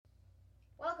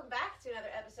to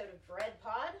another episode of Dread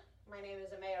Pod. My name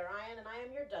is Amaya Ryan, and I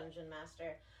am your Dungeon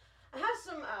Master. I have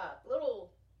some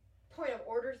little point of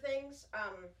order things.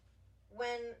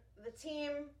 When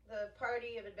the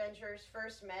party of adventurers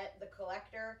first met the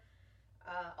Collector,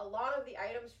 a lot of the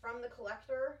items from the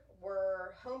Collector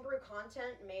were homebrew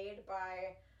content made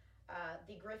by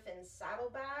the Griffin's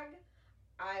Saddlebag.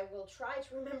 I will try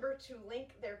to remember to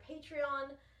link their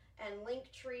Patreon and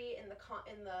Linktree in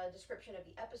the description of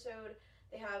the episode.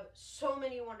 They have so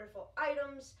many wonderful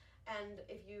items, and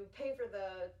if you pay for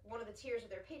one of the tiers of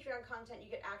their Patreon content,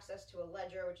 you get access to a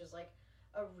ledger, which is like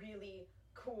a really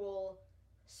cool,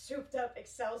 souped-up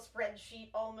Excel spreadsheet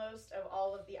almost of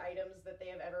all of the items that they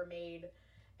have ever made,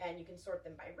 and you can sort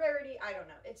them by rarity. I don't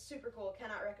know. It's super cool.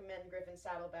 Cannot recommend Griffin's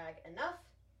Saddlebag enough.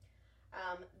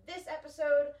 This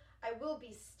episode, I will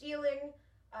be stealing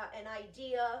an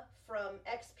idea from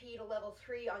XP to level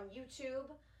 3 on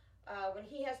YouTube. When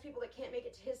he has people that can't make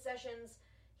it to his sessions,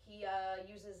 he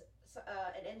uses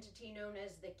an entity known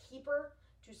as the Keeper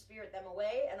to spirit them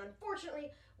away. And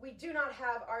unfortunately, we do not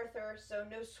have Arthur, so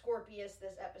no Scorpius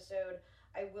this episode.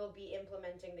 I will be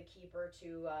implementing the Keeper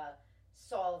to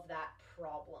solve that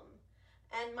problem.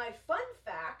 And my fun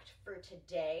fact for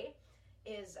today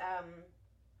is...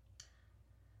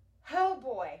 oh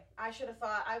boy, I should have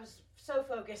thought. I was so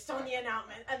focused on the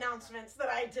announcements that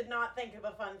I did not think of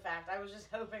a fun fact. I was just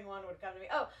hoping one would come to me.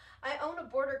 Oh, I own a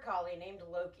border collie named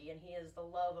Loki, and he is the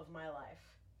love of my life.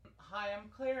 Hi, I'm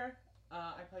Claire.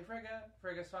 I play Frigga.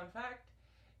 Frigga's fun fact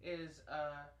is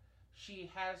she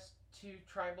has 2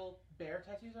 tribal bear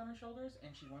tattoos on her shoulders,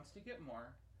 and she wants to get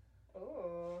more.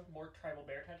 Ooh. More tribal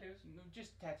bear tattoos? No,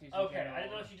 just tattoos. Okay, I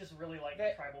didn't know if you just really liked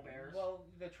the tribal bears. Well,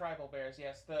 the tribal bears,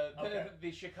 yes.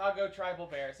 The Chicago tribal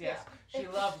bears, yes. Yeah. She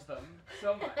loves them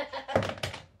so much.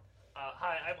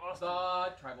 Hi, I'm Austin.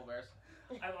 The tribal bears.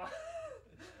 I'm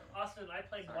Austin. I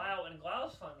play Glau, and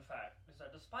Glau's fun fact is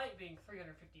that despite being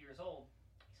 350 years old,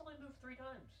 he's only moved 3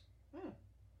 times.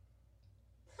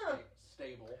 Huh.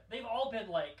 Stable. They've all been,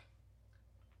 like,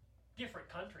 different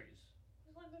countries.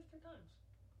 He's only moved 3 times.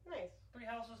 Nice. 3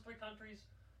 houses, 3 countries.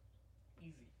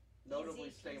 Easy. Notably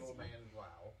Easy stable peasy. man,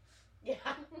 wow. Yeah.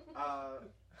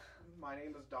 My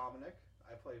name is Dominic.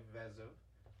 I play Veziv.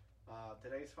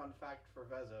 Today's fun fact for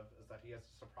Veziv is that he has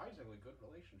a surprisingly good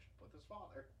relationship with his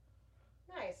father.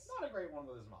 Nice. Not a great one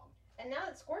with his mom. And now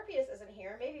that Scorpius isn't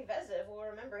here, maybe Veziv will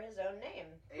remember his own name.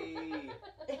 Hey,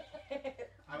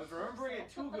 I was remembering it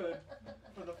too good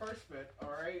for the first bit,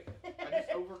 alright? I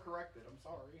just overcorrected, I'm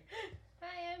sorry.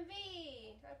 Hi, I'm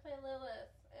V. I play Lilith,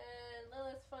 and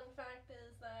Lilith's fun fact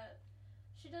is that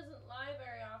she doesn't lie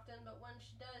very often, but when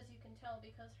she does, you can tell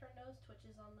because her nose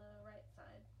twitches on the right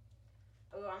side.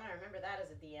 Oh, I'm gonna remember that as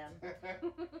a DM.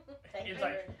 Thank you.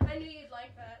 I knew you'd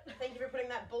like that. Thank you for putting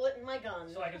that bullet in my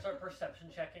gun. So I can start perception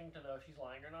checking to know if she's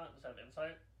lying or not instead of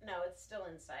insight? No, it's still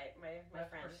insight, my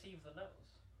friend. Perceive the nose.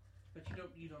 But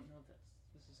you don't know this.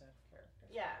 This is out of character.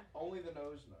 Yeah. Only the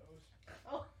nose knows.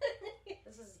 Oh,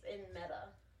 this is in meta.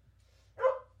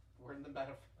 We're in the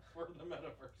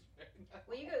metaverse right now.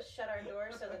 Will you go shut our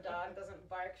door so the dog doesn't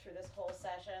bark through this whole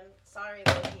session? Sorry,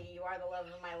 Loki, you are the love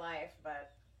of my life,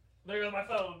 but... There goes my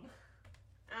phone.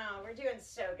 Oh, we're doing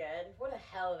so good. What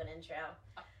a hell of an intro.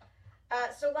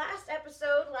 So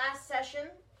last session,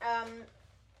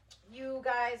 you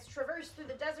guys traversed through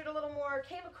the desert a little more,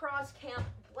 came across Camp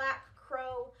Black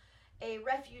Crow, a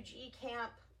refugee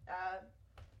camp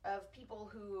of people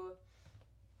who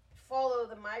follow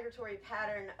the migratory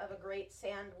pattern of a great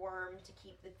sandworm to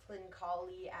keep the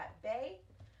Tlinkali at bay.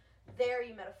 There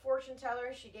you met a fortune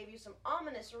teller. She gave you some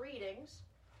ominous readings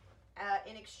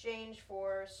in exchange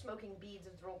for smoking beads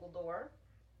of Drogoldor.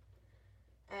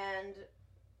 And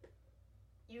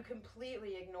you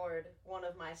completely ignored one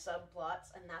of my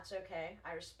subplots, and that's okay.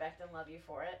 I respect and love you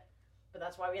for it. But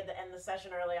that's why we had to end the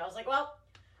session early. I was like, well,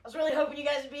 I was really hoping you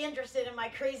guys would be interested in my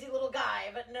crazy little guy,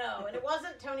 but no. And it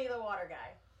wasn't Tony the Water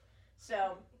Guy.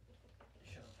 So,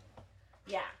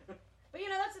 yeah. But,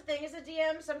 that's the thing. As a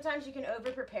DM, sometimes you can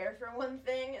over-prepare for one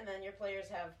thing, and then your players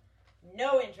have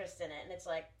no interest in it. And it's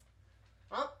like,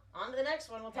 well, on to the next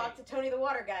one. We'll talk to Tony the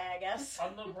Water Guy, I guess.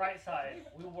 On the bright side,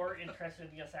 we were interested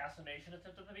in the assassination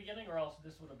attempt at the beginning, or else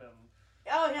this would have been...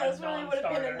 Oh, no, this really would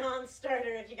have been a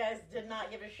non-starter if you guys did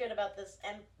not give a shit about this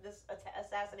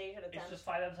assassination attempt. It's just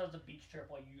 5 episodes of Beach Trip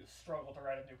while you struggle to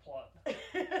write a new plot.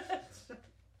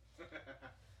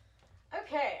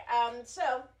 Okay,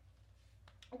 so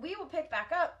we will pick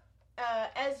back up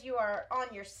as you are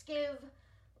on your skiv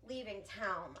leaving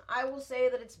town. I will say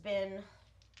that it's been,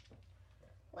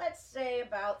 let's say,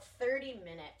 about 30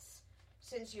 minutes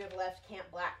since you have left Camp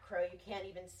Black Crow. You can't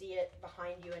even see it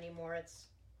behind you anymore. It's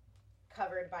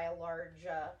covered by a large,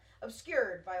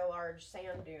 obscured by a large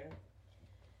sand dune.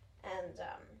 And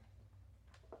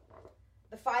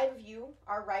the five of you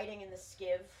are riding in the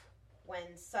skiv when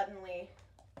suddenly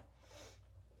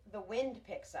the wind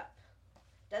picks up.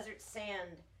 Desert sand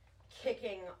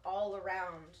kicking all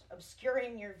around,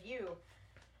 obscuring your view.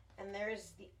 And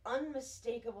there's the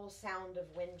unmistakable sound of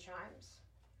wind chimes.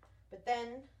 But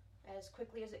then, as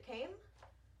quickly as it came,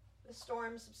 the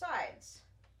storm subsides.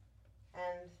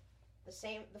 And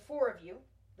the four of you,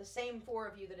 the same four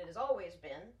of you that it has always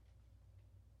been,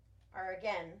 are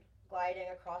again gliding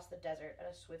across the desert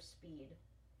at a swift speed,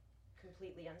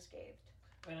 completely unscathed.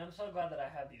 And I'm so glad that I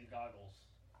have these goggles.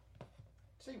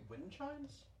 Say wind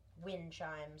chimes? Wind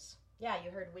chimes. Yeah, you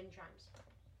heard wind chimes.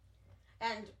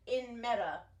 And in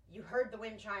meta, you heard the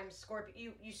wind chimes.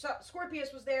 You saw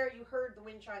Scorpius was there. You heard the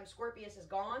wind chimes. Scorpius is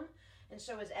gone, and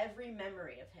so is every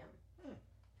memory of him.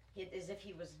 As if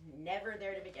he was never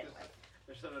there to begin with.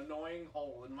 There's an annoying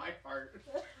hole in my heart.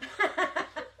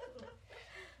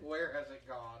 Where has it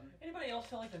gone? Anybody else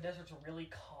feel like the desert's really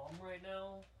calm right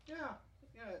now? Yeah,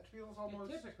 it feels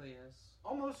almost... It typically is.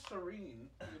 Almost serene,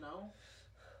 you know?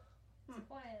 It's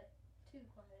quiet. Too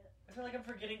quiet. I feel like I'm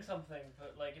forgetting something,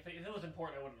 but like if it was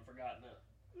important, I wouldn't have forgotten it.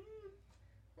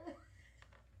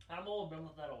 I'm old, but I'm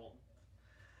not that old.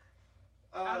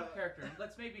 Out of character.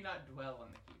 Let's maybe not dwell on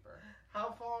the keeper.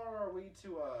 How far are we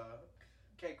to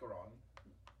Kakeron?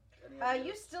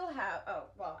 You still have... Oh,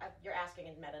 well, you're asking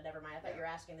in meta. Never mind. I thought you were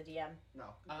asking the DM. No.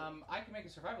 I can make a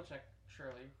survival check,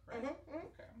 surely, right?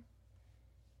 Okay.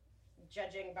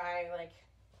 Judging by, like,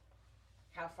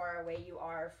 how far away you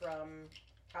are from...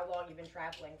 How long you've been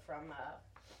traveling from...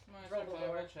 My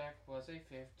survival check was a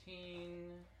 15.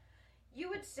 You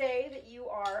would say that you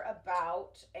are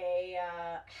about a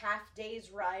half day's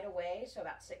ride away, so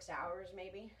about 6 hours,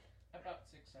 maybe. About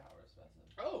 6 hours, that's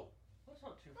it. Oh! That's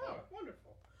not too far. Oh,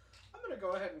 wonderful. I'm going to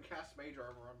go ahead and cast Mage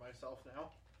Armor on myself now.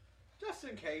 Just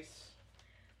in case.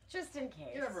 Just in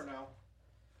case. You never know.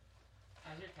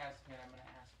 As you're casting it, I'm going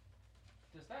to ask,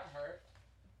 does that hurt?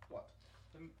 What?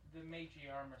 The magey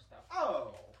armor stuff.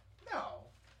 Oh! No.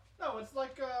 No, it's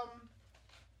like,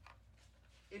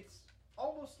 it's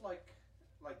almost like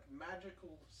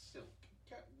magical silk. You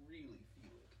can't really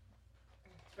feel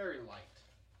it. It's very light.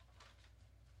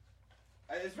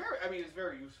 It's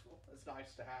very useful. It's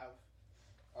nice to have.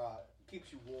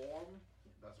 Keeps you warm.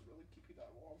 It doesn't really keep you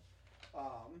that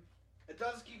warm. It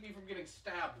does keep me from getting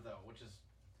stabbed though, which is...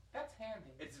 That's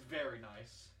handy. It's very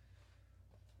nice.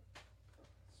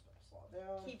 Slot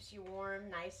down. Keeps you warm,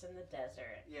 nice in the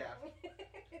desert. Yeah.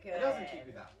 Good. It doesn't keep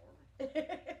you that warm.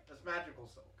 It's magical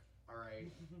silk.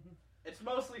 Alright. It's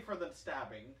mostly for the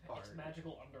stabbing part. It's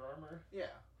magical Under Armour. Yeah.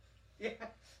 Yeah.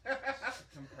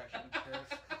 Compression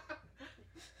shirt.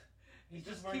 He's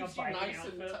just keeps wearing a you biking nice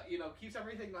outfit. and keeps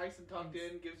everything nice and tucked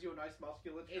in, gives you a nice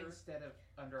musculature. Instead of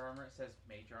Under Armour, it says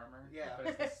Mage Armor. Yeah.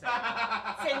 But it's the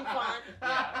same. Same font.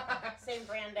 Yeah. Same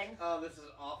branding. Oh, this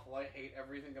is awful. I hate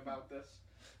everything about this.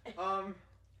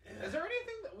 Is there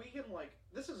anything that we can, like...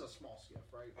 This is a small skiff,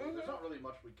 right? Mm-hmm. There's not really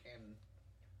much we can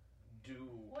do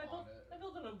on it. I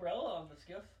built an umbrella on the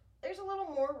skiff. There's a little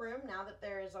more room now that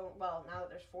there's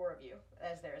four of you,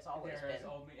 as there has always There has been.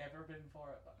 only ever been 4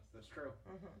 of us. That's true.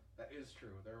 Mm-hmm. That is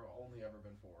true. There have only ever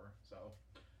been 4, so...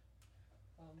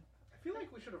 I feel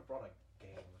like we should have brought a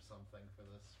game or something for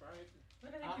this, right?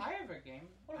 I have a game.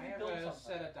 What if I we have build a something?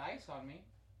 set of dice on me.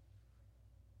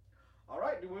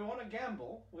 Alright, do we want to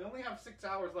gamble? We only have 6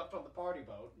 hours left on the party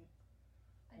boat.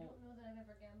 I don't know that I've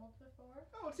ever gambled before.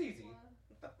 Oh, it's easy.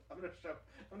 Well, I'm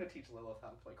gonna teach Lilith how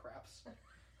to play craps.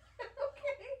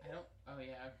 okay. I don't. Oh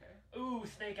yeah. Okay. Ooh,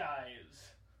 snake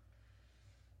eyes.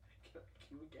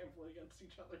 Can we gamble against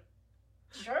each other?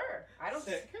 Sure. I don't.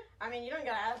 Sick. I mean, you don't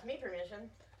gotta ask me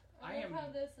permission. I I am- love how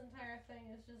this entire thing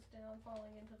is just down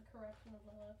falling into the corruption of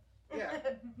Lilith. Yeah.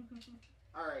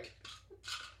 Alright.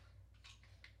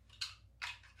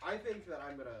 I think that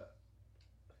I'm gonna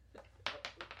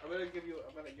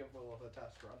give Lilith a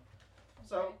test run.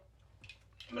 So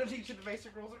I'm gonna teach you the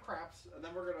basic rules of craps, and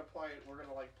then we're gonna play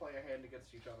a hand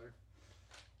against each other.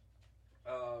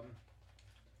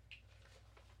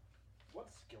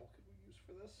 What skill could we use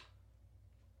for this?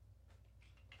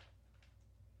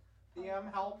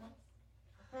 DM, help.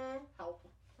 Help.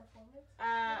 Performance?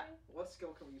 maybe? What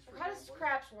skill can we use for How does gambling?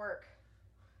 craps work?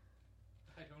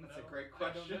 I don't That's know. a great I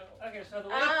don't question. know. Okay, so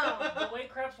Oh. the way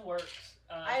craps works,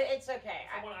 It's okay.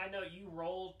 from what I know, you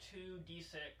roll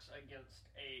 2d6 against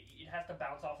it has to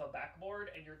bounce off a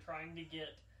backboard, and you're trying to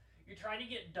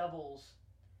get doubles,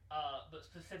 but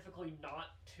specifically not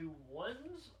 2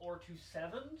 1s or 2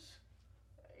 7s.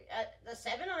 The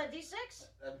 7 on a d6?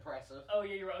 Impressive. Oh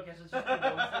yeah, you're right. Okay, so it's just going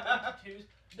from 2s.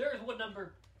 There's what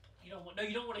number you don't want. No,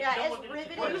 you don't want to. Yeah, you don't it's want it to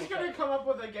riveting. be We're just gonna come up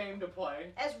with a game to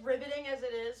play. As riveting as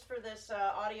it is for this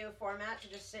audio format to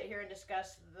just sit here and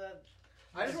discuss the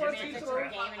I just want to semantics teach of the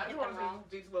Lilith. game and I get just want them wrong. to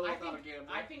teach Lilith I how to think,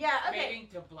 gamble. I think Yeah, okay. fading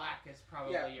to black is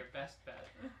probably Yeah. your best bet.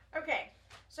 Okay,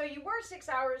 so you were 6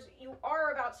 hours. You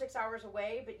are about 6 hours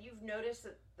away, but you've noticed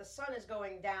that the sun is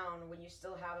going down when you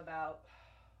still have about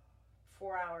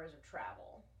 4 hours of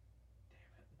travel.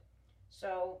 Damn it.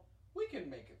 So, We can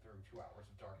make it through 2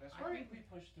 hours of darkness, I right? think we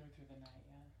pushed through the night,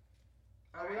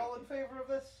 yeah. Are we all in favor of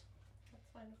this? That's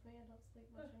fine with me. I don't sleep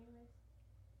much anyways.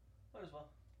 Might as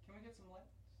well. Can we get some light?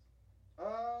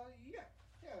 Yeah.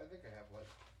 Yeah, I think I have light.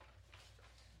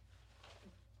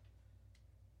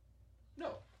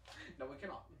 No. No, we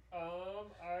cannot.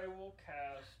 I will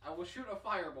cast. I will shoot a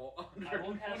fireball. I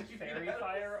will cast Fairy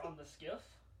Fire on the skiff.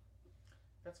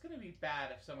 That's gonna be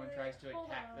bad if someone Wait, tries to hold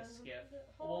attack the on. skiff.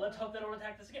 Well, let's hope they don't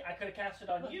attack the skiff. I could have cast it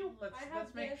on you. Let's I have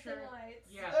let's make dancing sure. lights.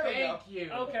 Yeah, There we thank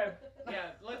you. Okay.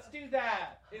 Yeah, let's do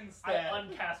that I instead.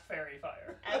 uncast Fairy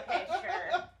Fire. okay,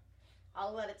 sure.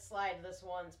 I'll let it slide this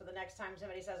once, but the next time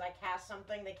somebody says I cast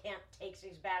something, they can't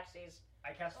takesies backsies.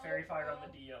 I cast Fairy Fire on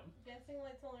the DM. Dancing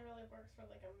lights only really works for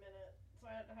like a minute, so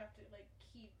I have to like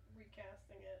keep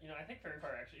recasting it. You know, I think Fairy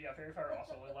Fire actually. Yeah, Fairy Fire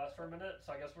also only lasts for a minute.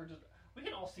 So I guess we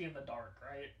can all see in the dark,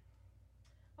 right?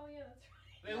 Oh yeah, that's right.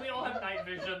 I mean, we all have night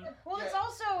vision. Well, it's Yeah.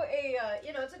 also a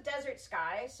it's a desert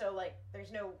sky, so like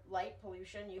there's no light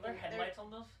pollution. You Are there can headlights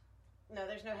on this? no,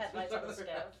 there's no headlights on the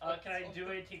skiff. Can I do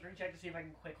a tinkering check to see if I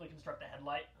can quickly construct a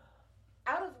headlight?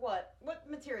 Out of what? What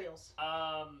materials?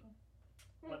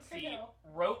 Let's Here you see. go.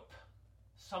 Rope,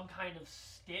 some kind of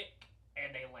stick,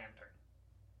 and a lantern.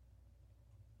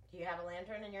 Do you have a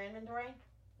lantern in your inventory?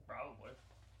 Probably.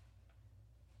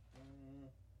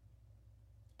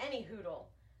 Any hoodle.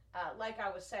 Like I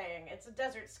was saying, it's a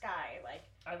desert sky. Like,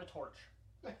 I have a torch.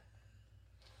 do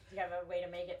you have a way to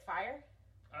make it fire?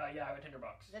 Yeah, I have a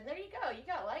tinderbox. Then there you go. You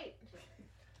got light.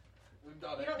 We've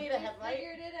done You it. don't need a headlight.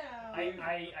 Figured it out.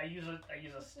 I use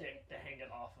a stick to hang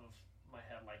it off of my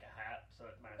head like a hat, so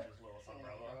it matches Lilith's Oh,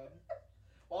 umbrella. God.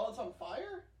 While it's on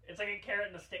fire? It's like a carrot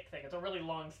and a stick thing. It's a really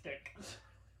long stick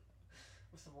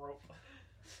with some rope.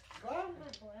 Glam,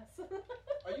 God bless.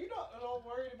 are you not at all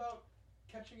worried about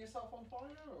catching yourself on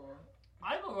fire, or?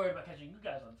 I'm not worried about catching you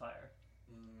guys on fire,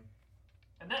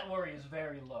 and that worry is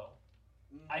very low.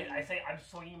 I say I'm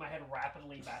swinging my head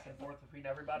rapidly back and forth between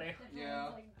everybody.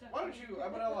 Yeah. Why don't you?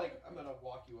 I'm gonna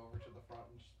walk you over to the front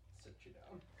and just sit you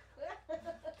down.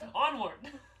 Onward!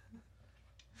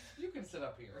 You can sit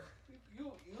up here.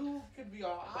 You can be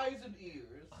our eyes and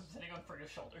ears. I'm sitting on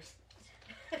Frigga's shoulders.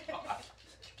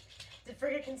 Did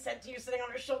Frigga consent to you sitting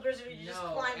on her shoulders, or did you just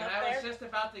No, climb and up I there? was just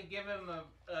about to give him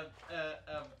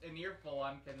an earful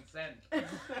on consent.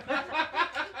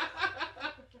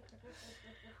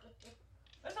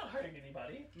 That's not hurting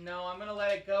anybody. No, I'm gonna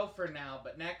let it go for now,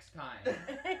 but next time.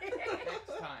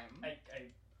 Next time.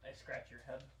 I scratch your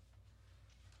head.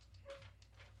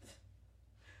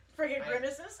 Frigga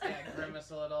grimaces. Yeah,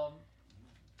 grimace a little.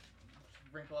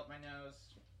 Wrinkle up my nose.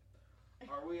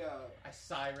 Are we? I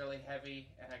sigh really heavy,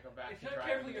 and I go back If to you're not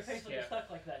driving careful, your the face will get skiff. stuck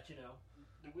like that, you know.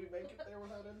 Did we make it there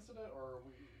without incident, or are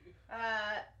we?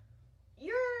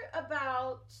 You're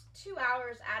about 2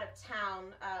 hours out of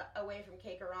town, away from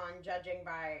Kakeron, judging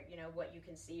by what you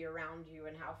can see around you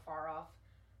and how far off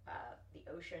the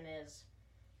ocean is,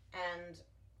 and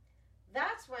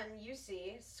that's when you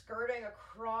see, skirting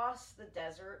across the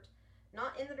desert,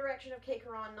 not in the direction of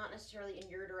Kakeron, not necessarily in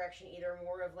your direction either,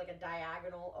 more of like a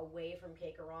diagonal away from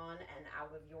Kakeron and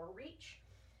out of your reach,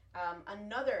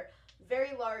 another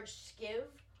very large skiff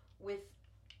with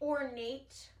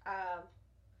ornate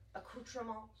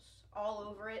accoutrements all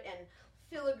over it, and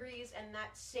filigrees, and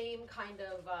that same kind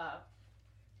of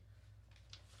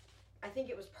I think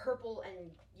it was purple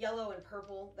and yellow and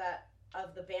purple that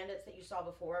of the bandits that you saw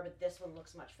before, but this one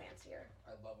looks much fancier.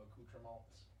 I love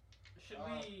accoutrements. Should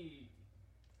we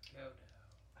go to...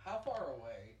 How far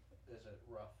away is it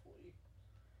roughly?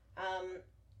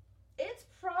 It's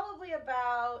probably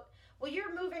about, well,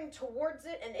 you're moving towards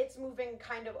it, and it's moving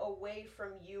kind of away from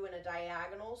you in a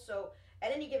diagonal, so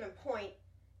at any given point,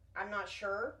 I'm not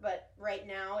sure, but right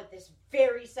now, at this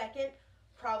very second,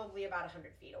 probably about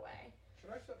 100 feet away.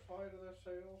 Should I set fire to their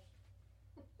sails?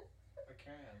 I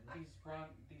can. These run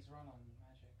on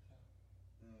magic, so.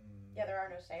 Yeah, there are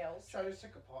no sails. Should I just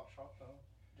take a pot shot though,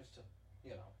 just to,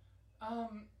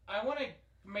 I want to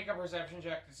make a perception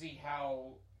check to see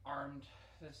how armed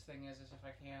this thing is, as if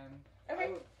I can.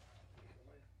 Okay.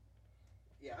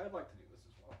 Yeah, I'd like to do this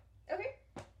as well. Okay.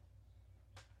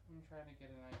 I'm trying to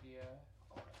get an idea.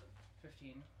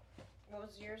 15. What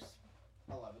was yours?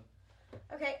 11.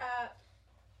 Okay,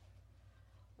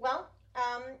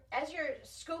 as you're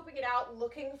scoping it out,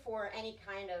 looking for any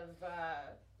kind of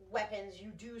weapons,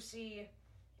 you do see,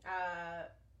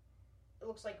 it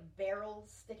looks like barrels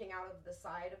sticking out of the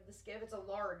side of the skiv. It's a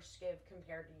large skiv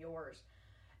compared to yours.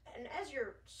 And as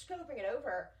you're scoping it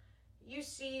over, you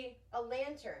see a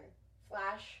lantern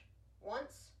flash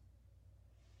once,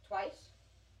 twice,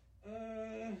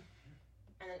 and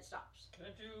then it stops. Can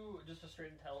I do just a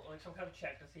straight like some kind of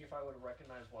check to see if I would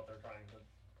recognize what they're trying to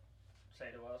say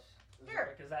to us?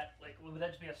 Sure. Is that would that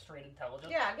just be a straight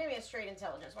intelligence? Yeah, give me a straight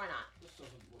intelligence. Why not? This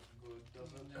doesn't look good, does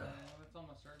it? No, it's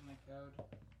almost certainly code.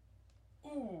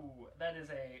 Ooh, that is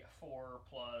a 4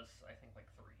 plus I think like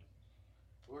 3.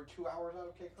 We're 2 hours out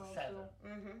of K-Con 7. still?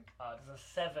 Mm-hmm. Does a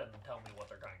 7 tell me what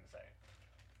they're trying to say?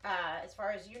 As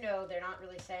far as you know, they're not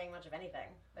really saying much of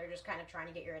anything. They're just kind of trying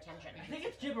to get your attention. I think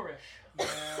it's gibberish. No,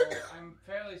 I'm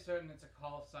fairly certain it's a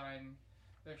call sign.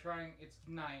 They're trying. It's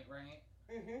night, right?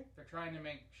 Mm-hmm. They're trying to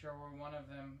make sure we're one of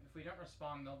them. If we don't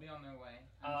respond, they'll be on their way.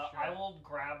 I will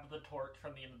grab the torch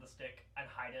from the end of the stick and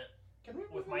hide it Can we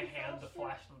with move my any hand to faster?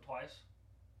 flash them twice.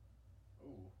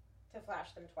 Ooh. To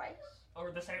flash them twice? Or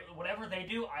the same, whatever they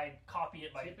do, I copy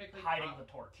it by Typically hiding the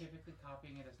torch. Typically,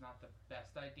 copying it is not the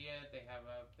best idea. They have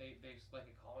they like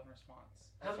a call and response.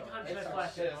 How many times It's did I our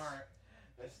flash it? Smart.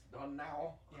 It's done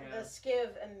now. Yeah. The skiv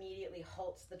immediately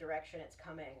halts the direction it's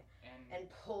coming And and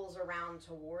pulls around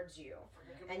towards you.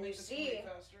 Can we And make you this see-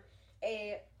 move faster?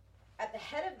 At the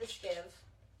head of the skiv,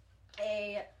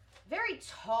 a very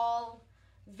tall,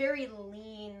 very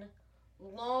lean,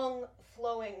 long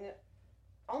flowing,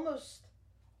 almost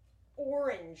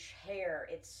orange hair.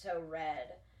 It's so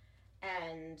red.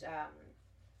 And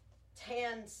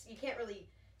tanned. You can't really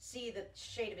see the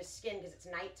shade of his skin because it's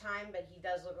nighttime, but he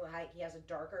does look like he has a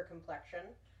darker complexion.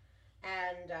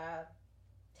 And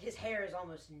his hair is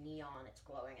almost neon. It's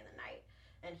glowing in the night.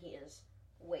 And he is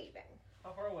waving.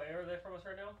 How far away are they from us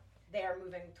right now? They are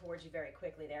moving towards you very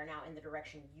quickly. They are now in the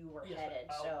direction you were headed.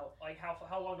 So like how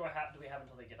long do we have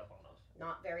until they get up on us?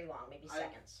 not very long, maybe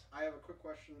seconds. I have a quick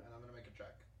question, and I'm going to make a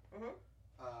check. Mhm.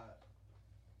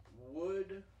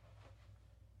 Would,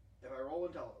 if I roll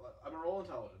I'm going to roll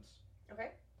intelligence. Okay.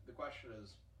 The question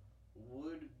is,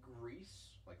 would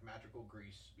grease, like magical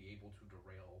grease, be able to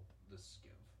derail the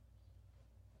skiv?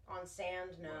 On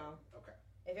sand, no. Okay.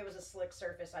 If it was a slick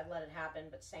surface, I'd let it happen,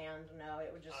 but sand, no. It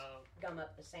would just gum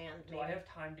up the sand. Do I have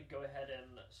time to go ahead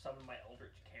and summon my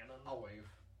Eldritch Cannon? I'll wave.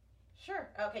 Sure.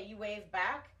 Okay, you wave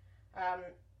back.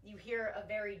 You hear a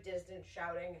very distant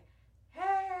shouting,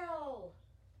 "Hail!"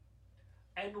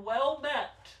 And well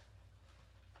met!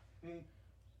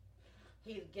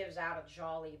 He gives out a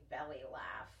jolly belly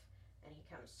laugh, and he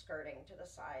comes skirting to the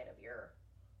side of your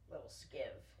little skiv.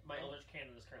 My Eldritch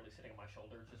Cannon is currently sitting on my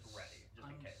shoulder, just ready, just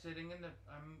in case. Sitting in the.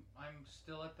 I'm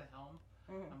still at the helm.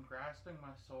 Mhm. I'm grasping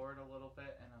my sword a little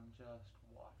bit, and I'm just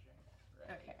watching.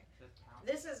 Ready Okay. to pounce.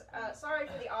 This is, sorry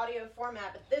for the audio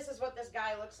format, but this is what this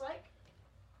guy looks like.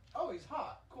 Oh, he's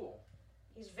hot. Cool.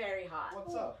 He's very hot.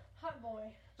 What's up? Hot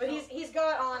boy. But he's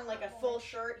got on like a full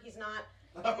shirt. He's not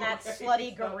in that Okay, slutty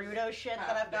he's not Gerudo shit that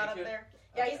half I've got naked. up there.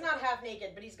 Yeah, he's Okay. not half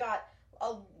naked, but he's got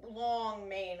a long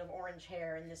mane of orange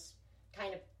hair and this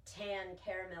kind of tan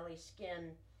caramelly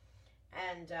skin.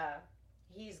 And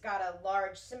he's got a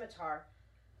large scimitar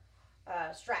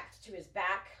strapped to his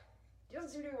back. He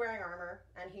doesn't seem to be wearing armor,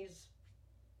 and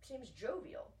seems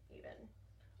jovial even.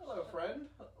 Hello, friend.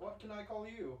 What can I call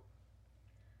you?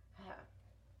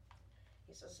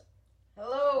 He says,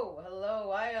 hello,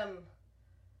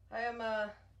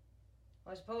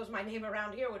 I suppose my name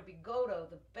around here would be Godo,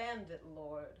 the Bandit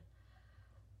Lord.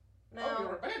 Now, Oh,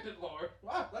 you're a bandit lord.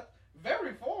 Wow, that's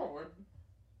very forward.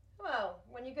 well,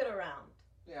 when you get around,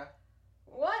 Yeah.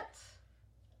 what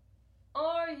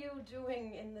are you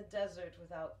doing in the desert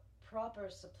without proper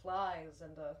supplies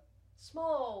and a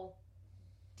small,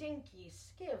 dinky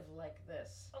skiv like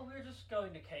this? Oh, we're just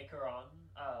going to Kakeron.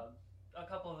 A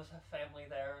couple of us have family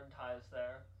there and ties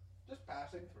there. Just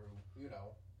passing through, you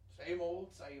know. Same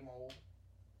old, same old.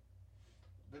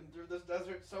 Been through this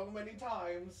desert so many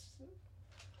times.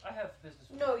 I have business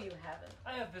with No, you haven't.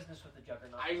 I have business with the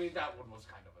Juggernaut. I mean, that one was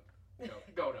kind of a joke.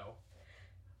 Godo.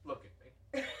 Look at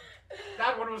me.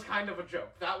 That one was kind of a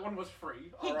joke. That one was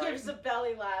free. He all right? gives a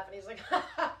belly laugh and he's like,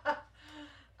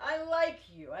 I like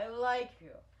you.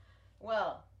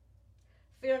 Well,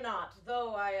 fear not,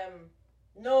 though I am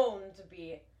known to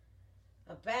be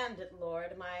a bandit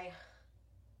lord,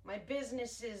 my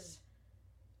business is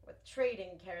with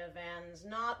trading caravans,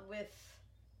 not with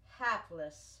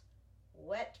hapless,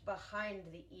 wet behind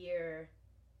the ear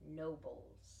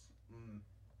nobles. Mm.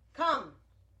 Come,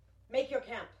 make your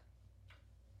camp.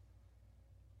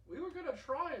 We were gonna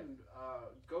try and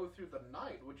go through the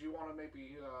night. Would you want to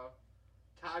maybe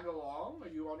tag along? Are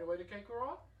you on your way to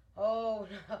Kakarot? Oh,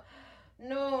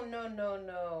 no.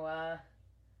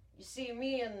 You see,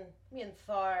 me and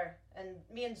Thar, and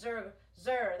me and Zur,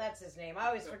 that's his name. I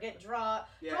always forget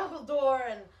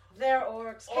Droggledor and their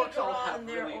orcs, Orcs all Kakarot have and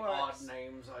their really orcs. odd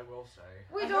names, I will say.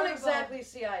 We I don't heard exactly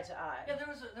see eye to eye. Yeah, there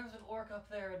was an orc up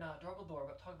there in Droggledor,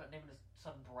 but talking about naming his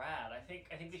son Brad. I think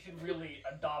they should really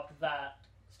adopt that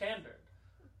standard.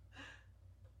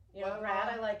 You know, Well, Brad,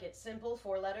 I like it. Simple,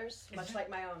 4 letters, much like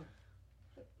my own.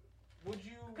 Would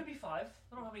you It could be 5. I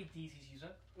don't know how many D's he's using.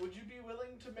 Would you be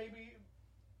willing to maybe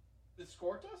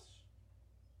escort us?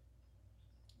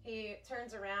 He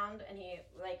turns around and he,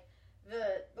 like,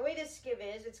 the way this skiv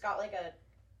is, it's got like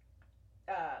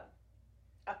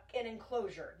an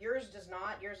enclosure. Yours does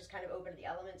not. Yours is kind of open to the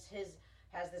elements. His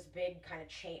has this big kind of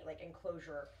chain, like,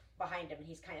 enclosure behind him, and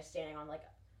he's kind of standing on, like,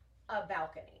 a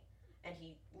balcony. And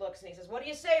he looks and he says, "What do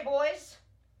you say, boys?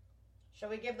 Shall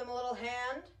we give them a little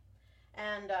hand?"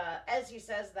 And as he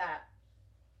says that,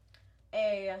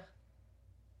 a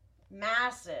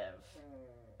massive,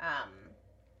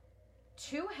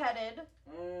 two-headed,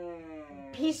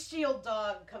 bestial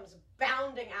dog comes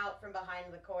bounding out from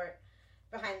behind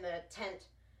the tent,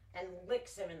 and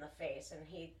licks him in the face. And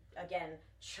he, again,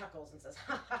 chuckles and says,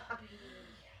 "Ha ha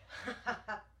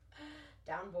ha.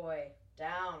 Down, boy,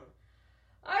 down.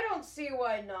 I don't see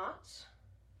why not.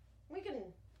 We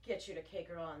can get you to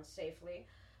Kakarot safely.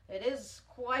 It is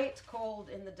quite cold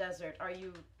in the desert. Are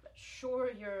you sure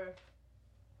your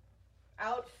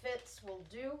outfits will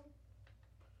do?"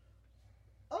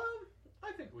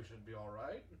 I think we should be all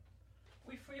right. If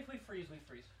we freeze, we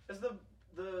freeze. Is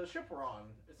the ship we're on?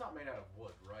 It's not made out of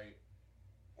wood, right?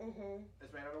 Mm-hmm.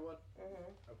 It's made out of wood.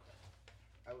 Mm-hmm. Okay.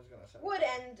 I was gonna say Wood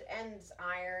and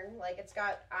iron. Like, it's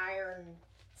got iron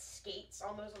skates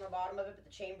almost on the bottom of it,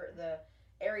 but the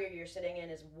area you're sitting in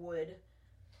is wood.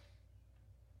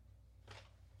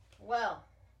 Well,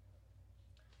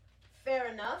 fair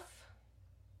enough.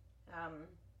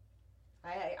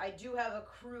 I do have a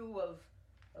crew of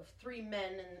 3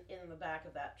 men in the back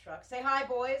of that truck. Say hi,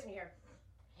 boys, and you hear,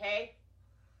 "Hey."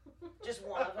 Just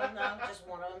one of them, though. Just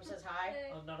one of them says hi.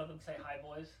 Hey. Oh, none of them say hi,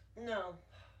 boys. No.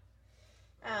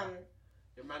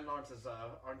 Your men aren't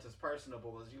as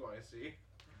personable as you, I see.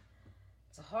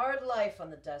 It's a hard life on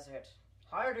the desert.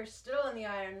 Harder still in the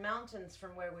Iron Mountains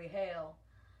from where we hail.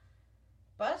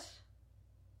 But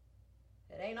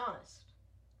it ain't honest.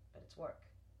 But it's work.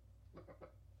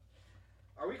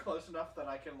 Are we close enough that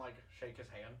I can, like, shake his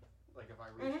hand? Like, if I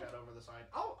reach out over the side,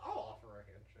 I'll offer a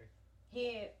handshake.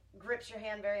 He grips your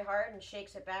hand very hard and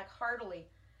shakes it back heartily.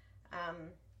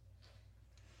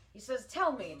 He says,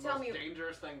 tell me. Most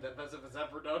dangerous thing that Vezov has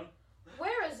ever done.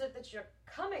 Where is it that you're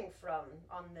coming from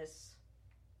on this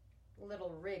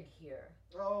little rig here?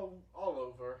 Oh, all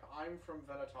over. I'm from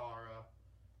Venatara.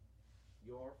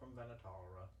 You're from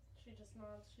Venatara. She just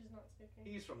nods. She's not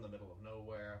speaking. He's from the middle of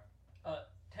nowhere.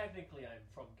 Technically, I'm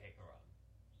from Kakarot.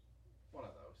 One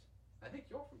of those. I think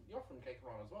you're from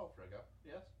Kakarot as well, Frigga.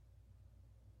 Yes.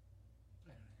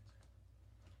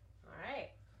 All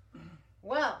right.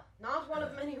 Well, not one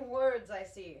of many words I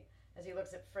see as he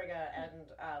looks at Frigga and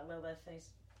Lilith. And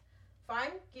he's,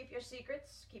 fine, keep your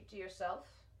secrets, keep to yourself.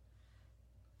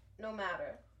 No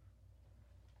matter.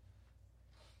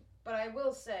 But I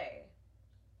will say,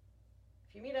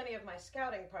 if you meet any of my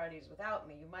scouting parties without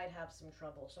me, you might have some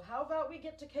trouble. So how about we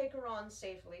get to Kakarot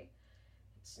safely?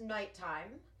 It's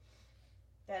nighttime,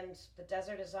 and the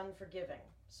desert is unforgiving,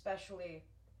 especially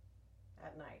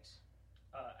at night.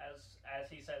 As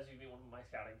he says you meet one of my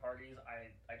scouting parties,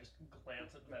 I just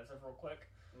glance at Vezov real quick.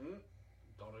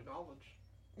 Don't acknowledge.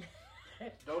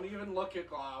 Don't even look at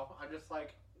Glau. I'm just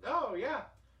like, oh yeah.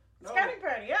 No, Scouting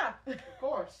party, yeah. Of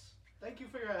course. Thank you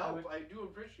for your help. I do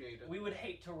appreciate it. We would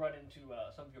hate to run into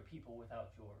some of your people without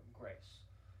your grace.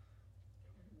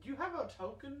 Do you have a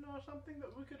token or something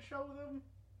that we could show them?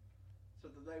 So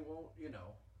that they won't,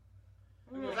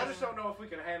 Because I just don't know if we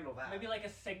can handle that. Maybe like a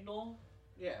signal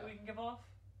Yeah. we can give off?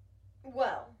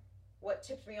 Well, what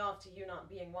tipped me off to you not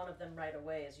being one of them right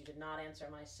away is you did not answer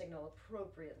my signal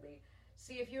appropriately.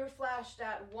 See, if you were flashed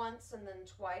at once and then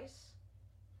twice,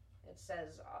 it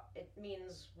says, it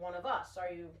means one of us.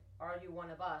 Are you one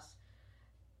of us?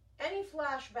 Any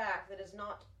flashback that is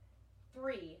not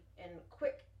 3 in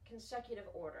quick consecutive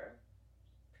order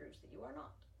proves that you are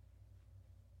not.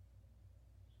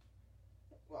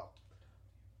 Well,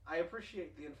 I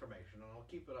appreciate the information, and I'll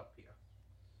keep it up here.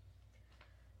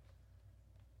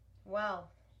 Well,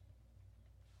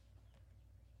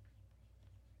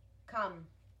 Come.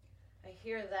 I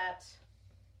hear that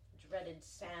dreaded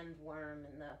sandworm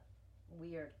and the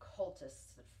weird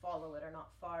cultists that follow it are not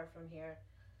far from here.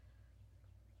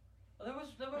 There was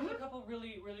a couple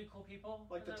really cool people.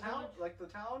 Like in the that town, village. like the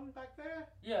town back there.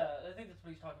 Yeah, I think that's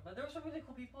what he's talking about. There were some really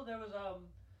cool people. There was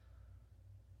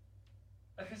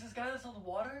is this guy that sold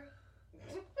water?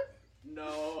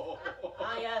 No.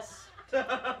 Ah, yes.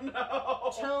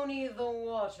 No. Tony the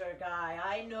water guy.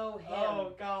 I know him.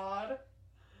 Oh God.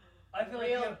 I feel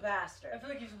Real like bastard. I feel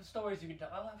like he's some stories you can tell.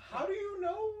 I'll have to- How do you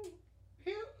know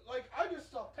him? Like I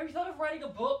just thought Have you thought of writing a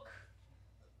book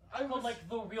I called was like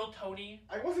The Real Tony?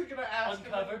 I wasn't gonna ask if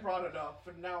you Uncovered? brought it up,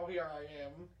 but now here I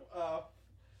am.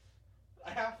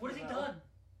 I have. What has to he know. done?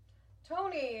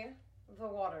 Tony the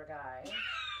water guy.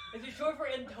 Is it short for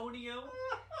Antonio?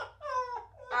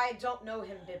 I don't know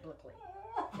him biblically.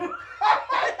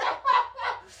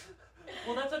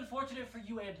 Well, that's unfortunate for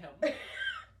you and him.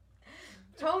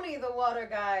 Tony the water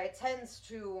guy tends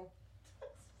to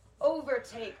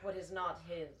overtake what is not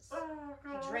his. Oh, He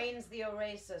God. drains the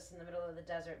oasis in the middle of the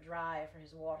desert dry for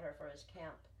his water for his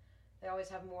camp. They always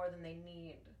have more than they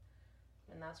need.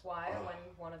 And that's why when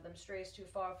one of them strays too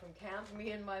far from camp,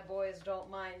 me and my boys don't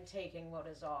mind taking what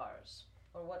is ours.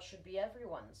 Or what should be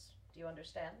everyone's. Do you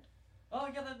understand? Oh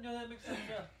yeah, that makes sense.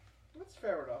 Yeah. That's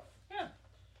fair enough.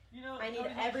 You know, I need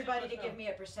Tony's everybody to actually give me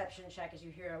a perception check as you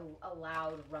hear a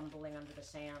loud rumbling under the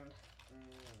sand.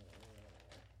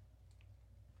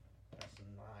 That's a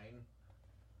 9.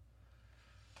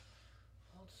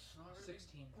 That's not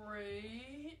 16.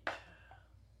 great.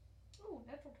 Ooh,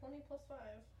 natural 20 plus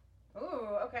 5. Ooh,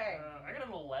 okay. I got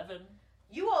an 11.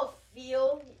 You all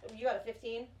feel... You got a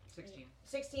 15? 16.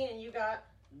 16 and you got...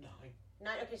 9.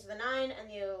 9. Okay, so the 9 and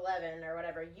the 11 or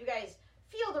whatever, you guys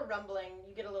feel the rumbling.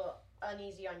 You get a little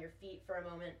uneasy on your feet for a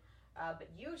moment. But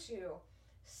you two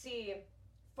see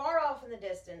far off in the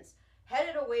distance,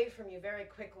 headed away from you very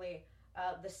quickly,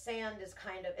 the sand is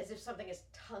kind of as if something is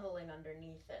tunneling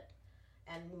underneath it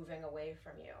and moving away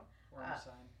from you. Worm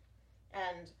sign.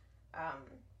 And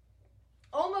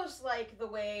almost like the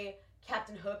way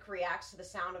Captain Hook reacts to the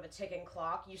sound of a ticking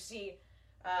clock, you see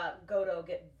Godo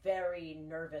get very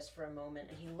nervous for a moment,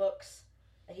 and he looks,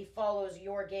 and he follows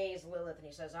your gaze, Lilith, and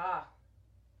he says, "Ah,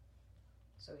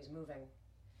 so he's moving.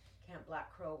 Camp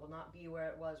Black Crow will not be where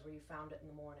it was where you found it in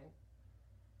the morning.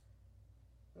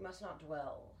 We must not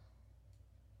dwell.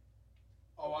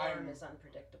 Oh, The worm is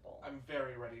unpredictable." I'm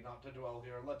very ready not to dwell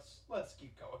here. Let's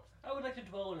keep going. I would like to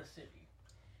dwell in a city,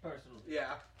 personally.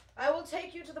 Yeah. I will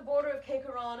take you to the border of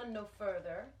Kakeron and no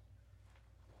further.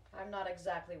 I'm not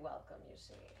exactly welcome, you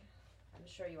see. I'm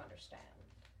sure you understand.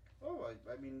 Oh,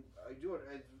 I mean, I do it.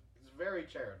 It's very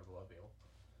charitable of you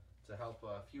to help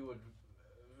a few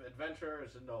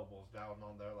adventurers and nobles down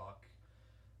on their luck.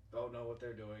 Don't know what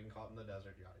they're doing, caught in the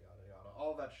desert, yada yada yada,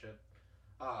 all that shit.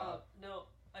 Now,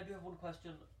 I do have one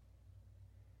question.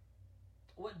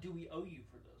 What do we owe you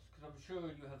for this? Because I'm sure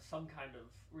you have some kind of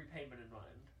repayment in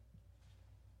mind.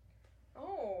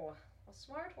 Oh, a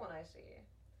smart one, I see.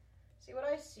 See, what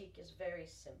I seek is very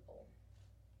simple.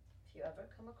 If you ever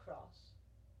come across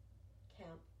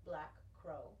Camp Black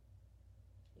Crow,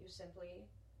 you simply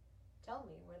tell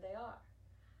me where they are.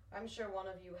 I'm sure one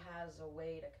of you has a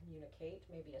way to communicate,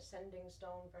 maybe a sending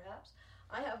stone, perhaps.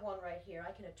 I have one right here.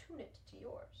 I can attune it to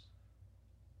yours.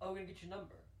 Oh, we're gonna get your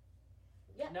number.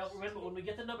 Yes. Now, remember, when we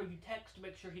get the number, you text to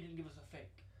make sure he didn't give us a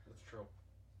fake. That's true.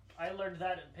 I learned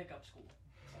that in pickup school.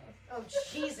 Oh,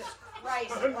 Jesus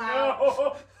Christ, Oh, wow.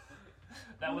 no!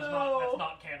 That was No. that's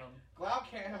not canon. Glau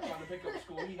can't have gone to pickup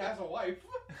school. He has a wife.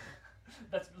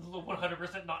 That's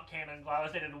 100% not canon. Glad I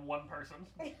was dated one person.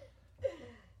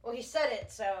 Well, he said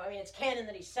it, so, I mean, it's canon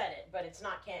that he said it, but it's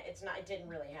not, it didn't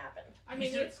really happen. I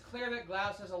mean, it's clear that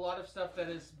Glaus has a lot of stuff that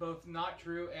is both not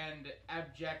true and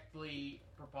abjectly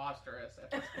preposterous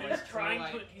at this point. He's trying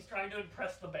So, like, he's trying to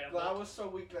impress the band. Glau was so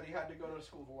weak that he had to go to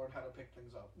school to learn how to pick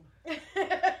things up.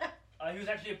 He was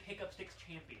actually a pickup sticks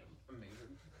champion.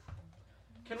 Amazing.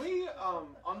 Can we,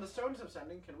 on the Stones of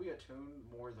Sending, can we attune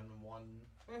more than one?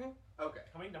 Mhm. Okay.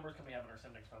 How many numbers can we have in our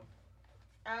sending stone?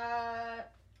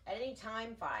 At any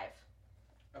time, 5.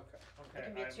 Okay. It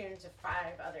can be I'm- attuned to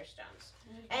 5 other stones.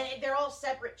 And they're all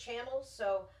separate channels,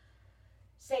 so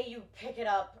say you pick it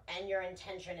up and your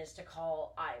intention is to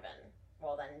call Ivan.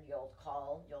 Well, then you'll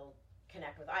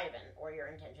connect with Ivan. Or your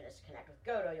intention is to connect with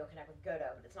Godo, you'll connect with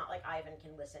Godo. But it's not like Ivan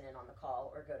can listen in on the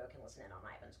call or Godo can listen in on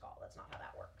Ivan's call. That's not how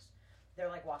that works. They're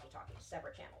like walkie-talkies,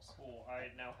 separate channels. Cool. I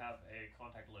now have a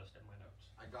contact list in my notes.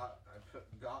 I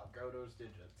got Godo's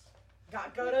digits.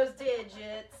 Got Godo's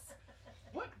digits.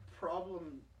 What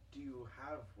problem do you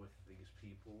have with these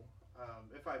people?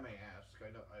 If I may ask,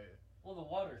 I know Well, the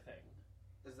water thing.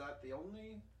 Is that the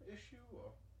only issue?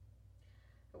 Or?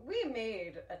 We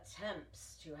made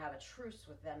attempts to have a truce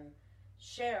with them,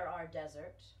 share our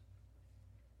desert.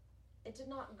 It did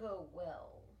not go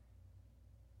well.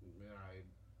 May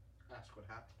I ask what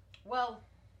happened? Well,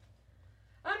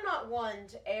 I'm not one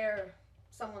to air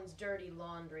someone's dirty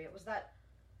laundry. It was that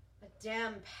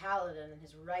damn paladin and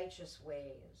his righteous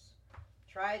ways.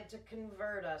 Tried to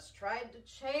convert us, tried to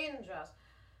change us.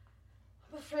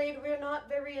 I'm afraid we're not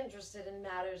very interested in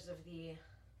matters of the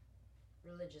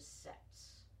religious sects.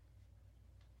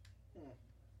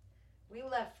 We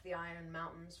left the Iron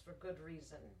Mountains for good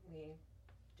reason. We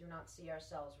do not see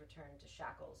ourselves return to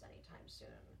shackles anytime soon,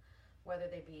 whether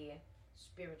they be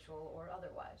spiritual or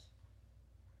otherwise.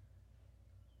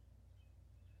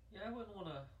 Yeah, I wouldn't want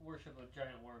to worship a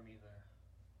giant worm either.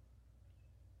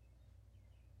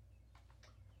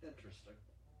 Interesting.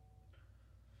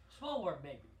 Small worm,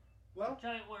 maybe. Well,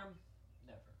 Giant worm,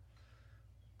 never.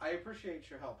 I appreciate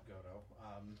your help, Godo.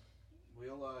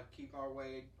 We'll keep our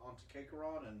way onto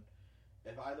Kakeron, and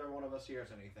if either one of us hears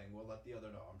anything, we'll let the other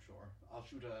know, I'm sure. I'll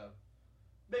shoot a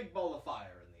big ball of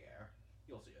fire in the air.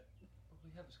 You'll see it. But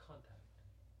we have his contact.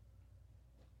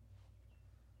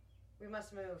 We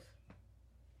must move.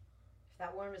 If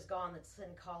that worm is gone, the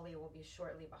Tlinkali will be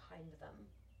shortly behind them.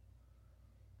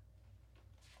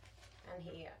 And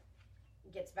he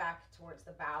gets back towards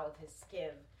the bow of his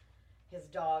skiv, his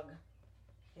dog,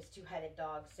 his two-headed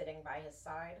dog sitting by his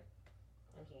side.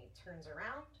 And he turns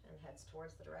around and heads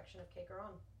towards the direction of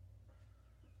Kakeron.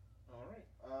 Alright.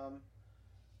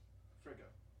 Frigga,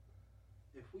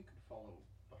 if we could follow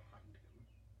behind him.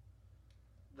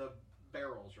 The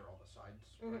barrels are all the sides,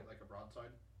 right? Like a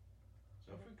broadside.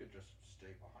 So if we could just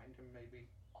stay behind him, maybe.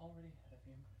 Already ahead of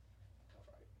him.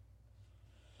 Alright.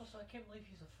 Also, I can't believe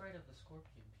he's afraid of the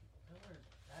scorpion people. Never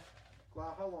that bad.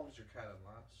 Glau, how long does your cannon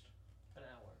last? An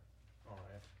hour.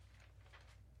 Alright.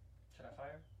 Should I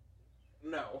fire?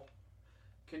 No.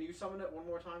 Can you summon it one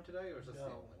more time today, or is this the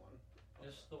No. only one?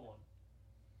 Just the one.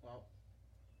 Well,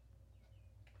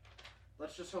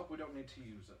 let's just hope we don't need to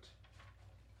use it.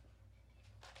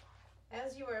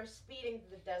 As you are speeding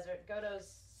through the desert,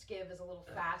 Godo's skiv is a little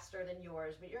faster than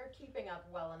yours, but you're keeping up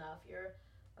well enough. You're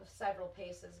several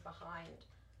paces behind.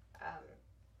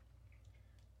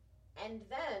 And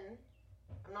then,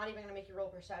 I'm not even going to make you roll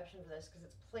perception for this because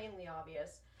it's plainly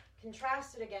obvious.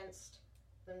 Contrasted against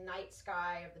the night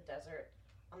sky of the desert,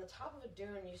 on the top of a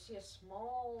dune you see a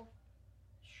small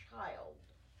child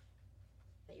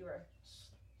that you are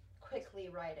quickly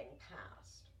riding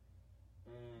past.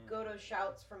 Godo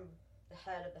shouts from the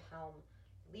head of the helm,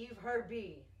 "Leave her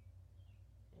be,"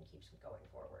 and keeps going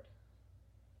forward.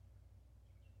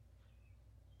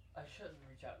 I shouldn't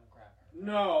reach out and grab her.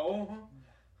 No.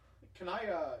 Can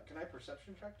I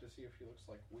perception check to see if she looks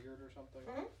like weird or something?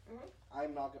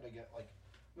 I'm not gonna get like.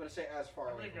 I'm gonna say as far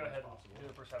I'm away gonna from go her ahead as and possible. do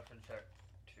a perception check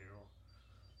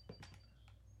too.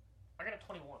 I got a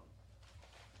 21.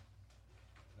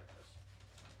 There it is.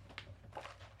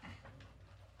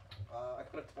 I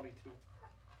put a 22.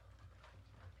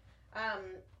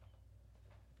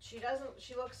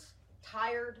 She looks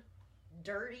tired,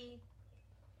 dirty,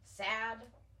 sad,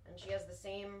 and she has the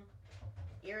same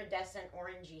iridescent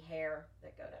orangey hair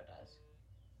that Godo does.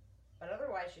 But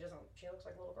otherwise she looks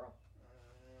like a little girl.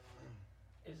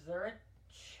 Is there a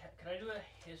check? Can I do a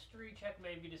history check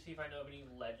maybe to see if I know of any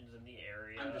legends in the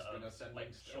area I'm just of gonna send like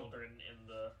links to- children in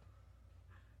the...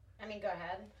 I mean, go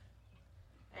ahead.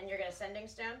 And you're gonna sending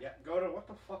stone? Yeah, Godo, what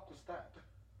the fuck was that?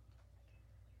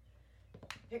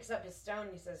 Picks up his stone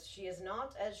and he says, "She is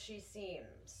not as she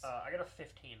seems. I got a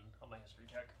 15 on my history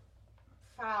check.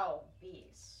 Foul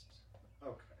beast."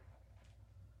 Okay.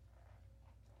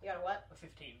 You got a what? A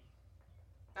 15.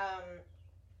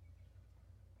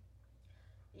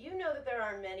 You know that there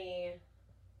are many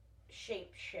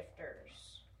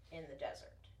shapeshifters in the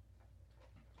desert.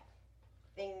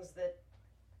 Things that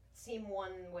seem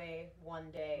one way one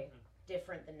day,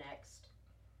 different the next.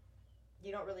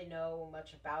 You don't really know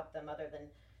much about them other than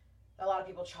a lot of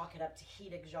people chalk it up to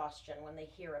heat exhaustion when they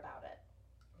hear about it.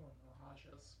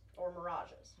 Or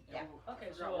mirages. Yeah. Okay, I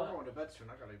forgot, so, we're going to bed soon.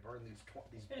 I gotta burn these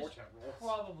portent rolls.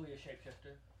 Probably a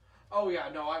shapeshifter. Oh yeah,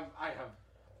 no, I have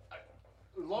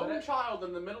lone child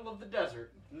in the middle of the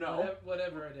desert. No,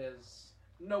 Whatever it is,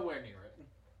 nowhere near it.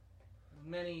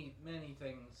 many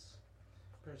things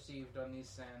perceived on these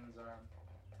sands are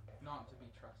not to be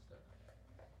trusted.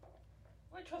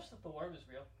 I trust that the worm is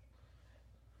real.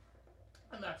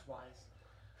 And that's wise.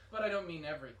 But I don't mean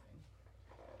everything.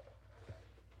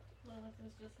 Lilith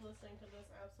is just listening to this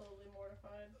absolutely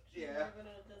mortified. She's Yeah. never been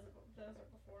in a desert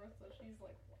before, so she's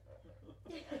like,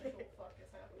 Actual fuck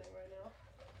is happening right now.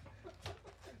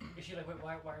 Is she like, wait,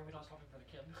 why are we not stopping for the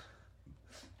kids?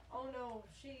 Oh no,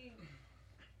 she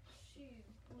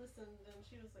listened and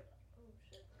she was like, oh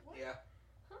shit. What? Yeah.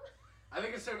 Huh? I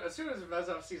think as soon as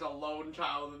Vezov sees a lone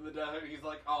child in the desert, he's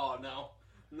like, oh no,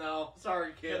 sorry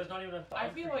Yeah, kid. there's not even a I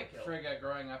dog feel for you like to kill. Frigga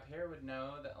growing up here would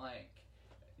know that, like,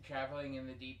 traveling in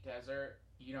the deep desert,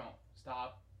 you don't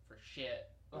stop for shit.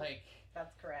 Like,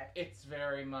 That's correct. it's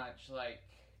very much like...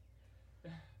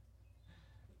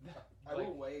 I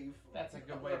will wave. That's a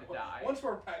good way to die. Once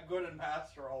we're good and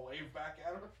past her, I'll wave back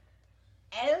at her.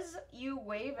 As you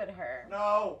wave at her,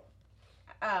 No!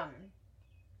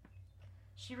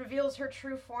 she reveals her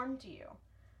true form to you.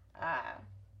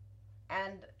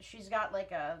 And she's got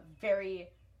like a very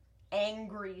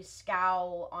angry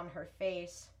scowl on her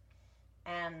face.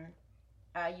 And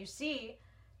you see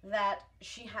that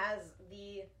she has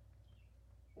the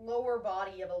lower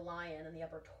body of a lion and the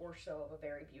upper torso of a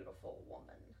very beautiful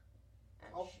woman.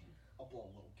 And I'll blow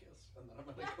a little kiss, and then I'm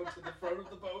gonna go to the front of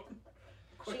the boat.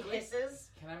 she Quickly. hisses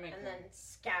Can I make and then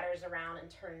scatters around and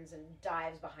turns and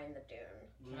dives behind the dune.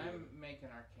 Can I make an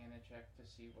Arcana check to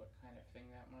see what kind of thing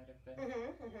that might have been?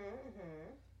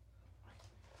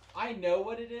 I know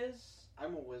what it is.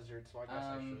 I'm a wizard, so I guess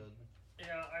I should.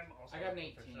 Yeah, I'm also. I got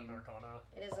an proficient 18. in Arcana.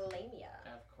 It is a lamia.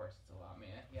 Of course, it's a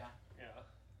Lamia. Yeah. Yeah.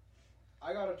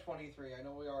 I got a 23. I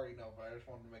know we already know, but I just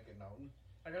wanted to make it known.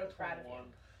 I got a I'm proud of 21.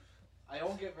 I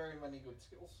don't get very many good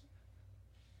skills.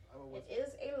 I'm a It wizard.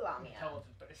 is a lamia.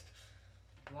 Intelligence based.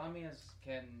 Lamias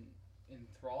can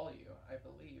enthrall you, I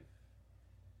believe.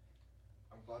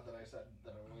 I'm glad that I said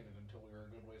that I waited until we were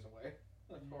a good ways away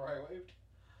before I waved.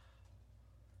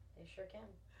 They sure can.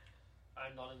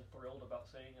 I'm not thrilled about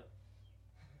saying it.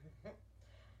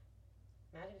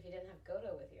 Imagine if you didn't have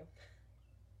Godo with you.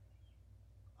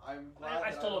 I'm glad.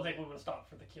 I that still don't was- think we would have stopped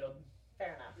for the kid.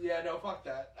 Fair enough. Yeah, no, fuck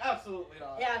that. Absolutely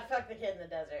not. Yeah, fuck the kid in the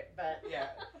desert, but Yeah.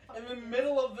 In the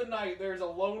middle of the night, there's a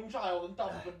lone child on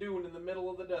top of a dune in the middle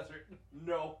of the desert.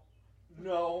 No.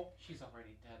 She's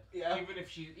already dead. Yeah.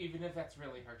 Even if that's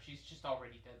really her, she's just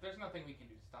already dead. There's nothing we can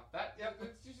do to stop that. Yep.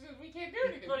 It's just, we can't do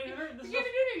anything. It's not even her. This We is can't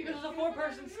do a anything.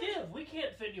 4-person skiff. We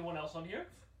can't fit anyone else on here.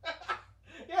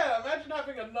 Yeah, imagine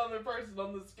having another person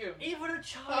on the skiff. Even a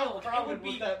child. It crowded would be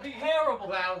would that be?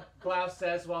 terrible. Glau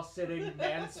says while sitting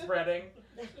man-spreading.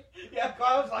 Yeah,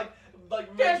 Cloud's like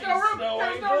There's making no room! snow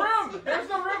There's no angels. room! There's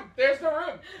no room! There's no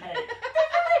room! Hey,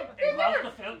 There's in no Cloud's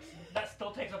room! defense, that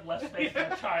still takes up less space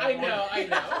than a child. I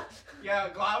know. Yeah,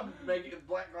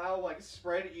 Black Cloud, like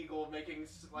spread eagle, making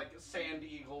like sand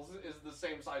eagles, is the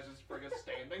same size as Frigga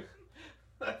standing.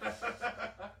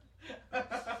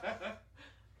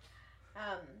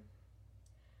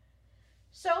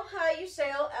 So you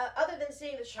sail. Other than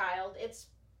seeing the child, it's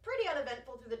pretty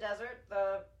uneventful through the desert.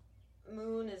 The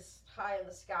moon is high in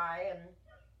the sky, and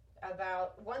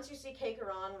once you see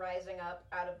Kakeron rising up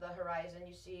out of the horizon,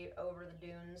 you see over the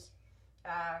dunes.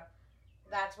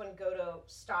 That's when Godo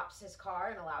stops his car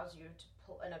and allows you to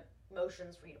pull, and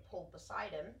motions for you to pull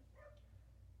beside him.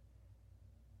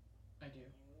 I do.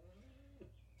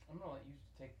 I'm gonna let you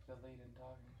take the lead in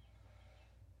talking.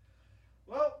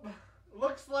 Well,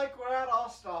 looks like we're at our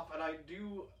stop, and I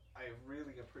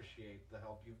really appreciate the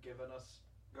help you've given us,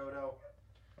 Godo.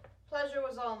 Pleasure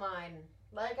was all mine.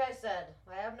 Like I said,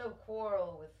 I have no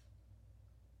quarrel with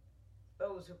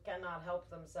those who cannot help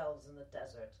themselves in the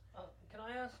desert. Can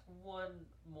I ask one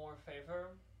more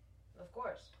favor? Of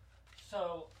course.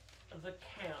 So, the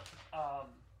camp,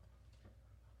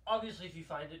 obviously if you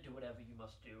find it, do whatever you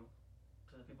must do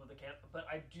to the people of the camp, but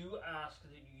I do ask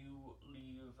that you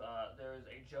leave, there is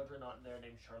a juggernaut in there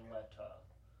named Charletta.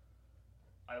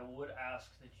 I would ask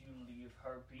that you leave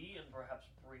her be and perhaps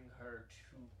bring her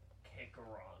to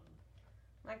Kakeron.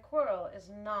 My quarrel is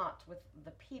not with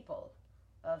the people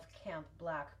of Camp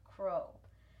Black Crow.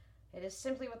 It is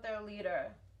simply with their leader,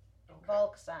 Okay.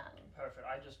 Volksan, Perfect.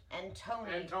 and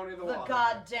Tony, And Tony the the Water.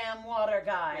 goddamn water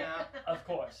guy. Yeah. Of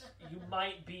course, you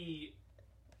might be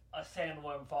a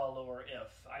sandworm follower if.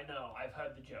 I know, I've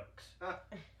heard the jokes.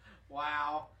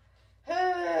 Wow. You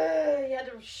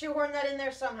had to shoehorn that in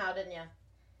there somehow, didn't you?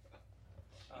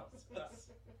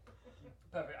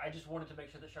 Perfect. I just wanted to make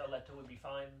sure that Charletta would be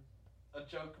fine. A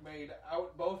joke made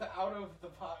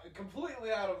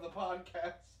completely out of the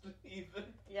podcast, even.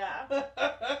 Yeah.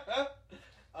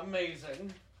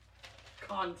 Amazing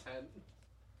content.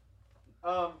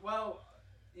 Well,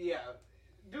 yeah,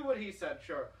 do what he said,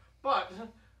 sure, but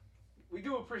we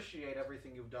do appreciate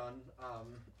everything you've done.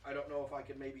 I don't know if I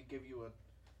could maybe give you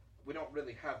we don't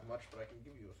really have much, but I can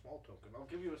give you a small token. I'll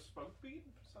give you a smoke bead,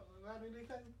 something like that,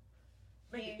 anything?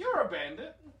 He, You're a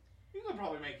bandit. You could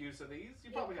probably make use of these.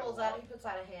 You He probably have pulls a out. lot. He puts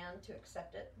out a hand to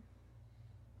accept it.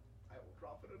 I will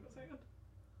drop it in his hand.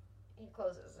 He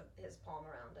closes his palm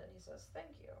around it. He says,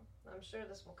 "Thank you. I'm sure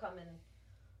this will come in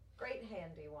great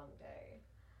handy one day.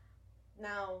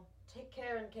 Now, take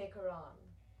care and Keikaran."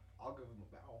 I'll give him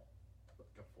a bow, like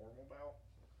a formal bow.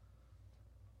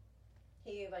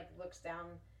 He looks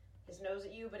down his nose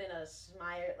at you, but in a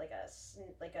smile, like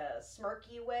a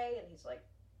smirky way, and he's like,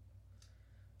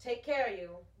 "Take care,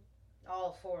 you,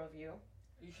 all four of you."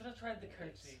 You should have tried the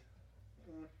curtsy.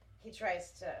 He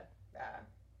tries to.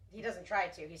 He doesn't try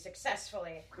to. He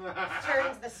successfully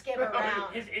turns the skib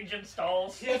around. His engine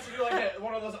stalls. He has to do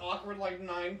one of those awkward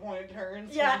 9-point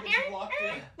turns. Yeah. He gets blocked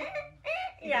in.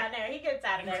 Yeah, no, he gets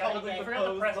out of He's there. holding Okay. the Forgot to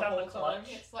pose press the down the whole time.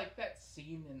 clutch. It's like that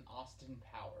scene in Austin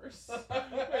Powers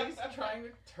where he's trying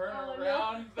to turn Oh, no.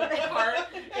 around the cart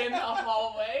in the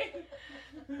hallway.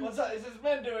 What's that? Is his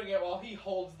men doing it while he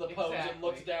holds the pose and Exactly.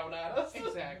 looks down at us?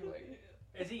 Exactly.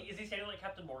 Is he standing like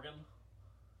Captain Morgan?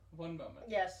 One moment.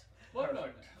 Yes. One Perfect.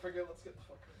 moment. Forget. Let's get the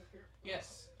fuck out of here.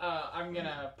 Yes. I'm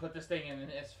gonna put this thing in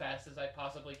as fast as I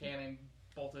possibly can and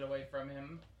bolt it away from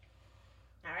him.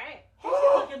 All right. He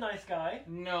seems like a nice guy.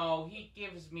 No, he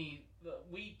gives me the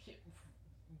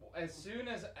as soon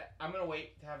as I'm gonna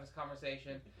wait to have this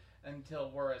conversation until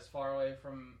we're as far away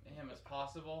from him as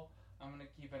possible. I'm gonna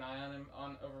keep an eye on him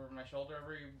over my shoulder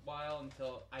every while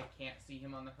until I can't see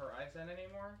him on the horizon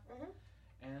anymore. Mhm.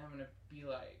 And I'm gonna be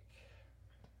like,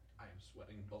 I am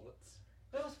sweating bullets.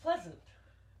 That was pleasant.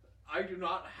 I do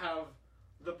not have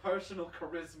the personal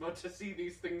charisma to see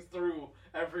these things through,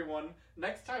 everyone.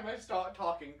 Next time I start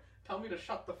talking, tell me to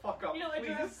shut the fuck up, You know,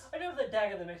 please. I do have that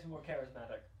dagger that makes him more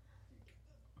charismatic.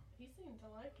 He seemed to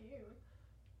like you.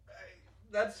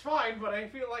 That's fine, but I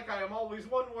feel like I am always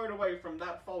one word away from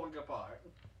that falling apart.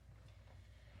 God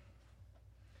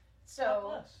So,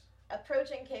 bless.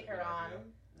 approaching Good Keikaran, idea.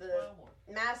 the Well, more.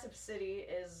 massive city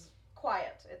is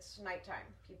quiet. It's nighttime.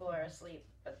 People are asleep.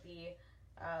 But the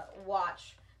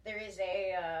watch, there is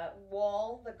a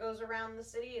wall that goes around the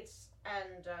city.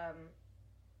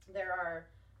 There are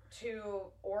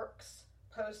 2 orcs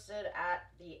posted at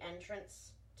the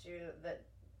entrance to the.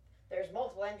 There's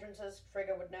multiple entrances.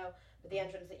 Frigga would know, but the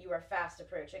entrance that you are fast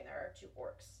approaching, there are 2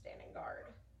 orcs standing guard.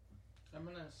 I'm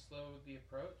gonna slow the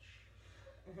approach,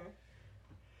 Mhm.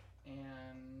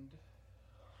 and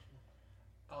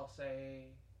I'll say,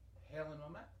 "Hail and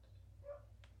Wilmette.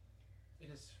 It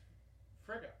is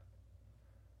Frigga."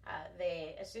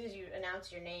 They, as soon as you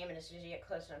announce your name and as soon as you get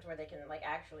close enough to where they can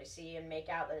actually see and make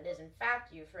out that it is in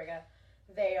fact you, Frigga,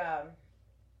 they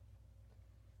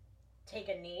take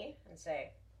a knee and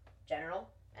say, "General,"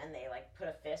 and they put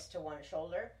a fist to one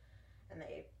shoulder, and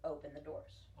they open the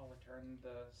doors. I'll return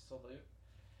the salute,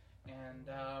 and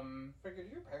Figure, do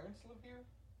your parents live here?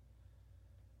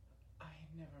 I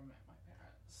never met my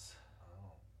parents.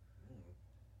 Oh.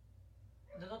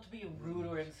 Not to be rude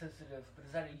or insensitive, but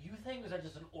is that a you thing or is that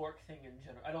just an orc thing in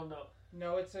general? I don't know.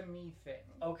 No, it's a me thing.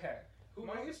 Okay. Who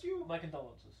My- raised you? My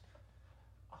condolences.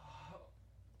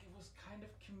 It was kind of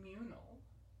communal.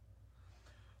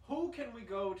 Who can we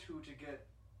go to get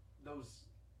those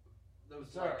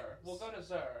Zur. We'll go to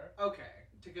Zur. Okay,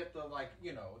 to get the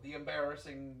the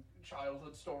embarrassing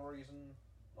childhood stories and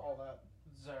all that.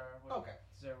 Zur would, Okay,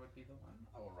 Zur would be the one.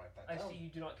 I will write that I down. see you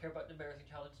do not care about the embarrassing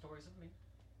childhood stories of me.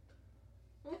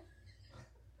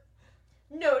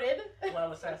 Noted.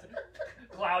 Cloud assassin.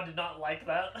 Cloud did not like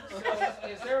that. So,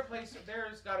 is there a place?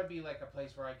 There's got to be a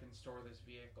place where I can store this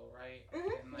vehicle, right?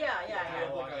 Mhm. And, Yeah.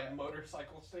 catalog Like a it.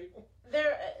 motorcycle stable.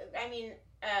 There, let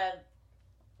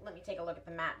me take a look at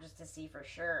the map just to see for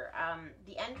sure.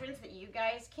 The entrance that you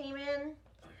guys came in,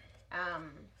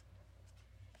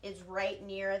 is right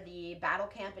near the battle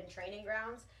camp and training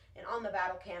grounds. And on the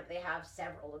battle camp, they have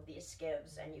several of these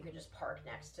skivs, and you could just park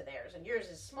next to theirs. And yours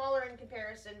is smaller in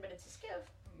comparison, but it's a skiv.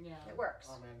 Yeah. It works.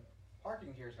 Oh man,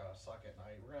 parking here's gotta suck at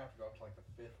night. We're gonna have to go up to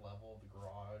the 5th level of the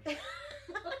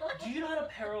garage. Do you know how to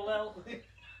parallel?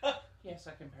 Yes,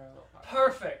 I can parallel park.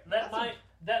 Perfect. That's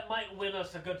That might win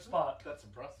us a good spot. That's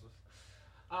impressive.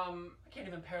 I can't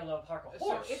even parallel park a So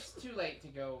horse. it's too late to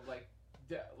go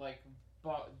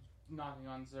knocking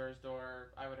on Zur's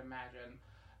door. I would imagine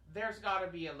there's got to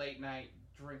be a late night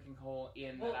drinking hole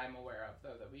in Well- that I'm aware of,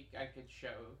 though, that I could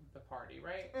show the party,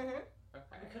 right? Mm-hmm. We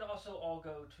Okay. could also all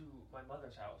go to my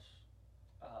mother's house.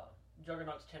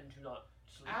 Juggernauts tend to not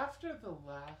sleep. After the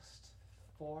last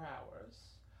 4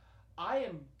 hours, I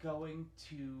am going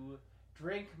to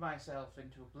drink myself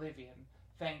into oblivion.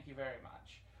 Thank you very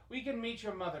much. We can meet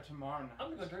your mother tomorrow night.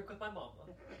 I'm gonna go drink with my mama.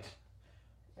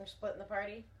 We're splitting the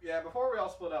party. Yeah, before we all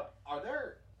split up, are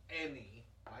there any,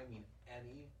 I mean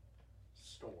any,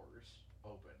 stores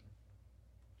open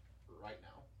right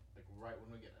now? Like right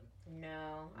when we get in?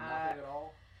 No. Nothing at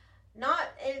all? Not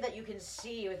any that you can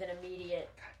see within immediate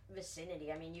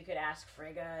vicinity. I mean, you could ask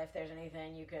Frigga if there's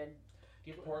anything. You could.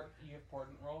 You have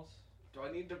portent rolls? Do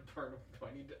I need to burn? Do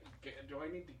I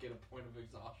need to get a point of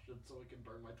exhaustion so I can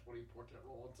burn my 20 portent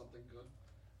roll on something good?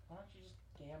 Why don't you just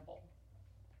gamble?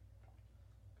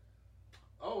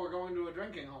 Oh, we're going to a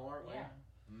drinking hall, aren't we? Yeah.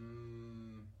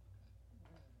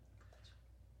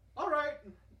 All right,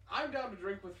 I'm down to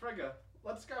drink with Frigga.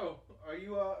 Let's go. Are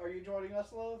you joining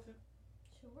us, Lilith?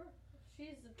 Sure.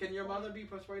 She's. Can your mother be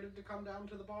persuaded to come down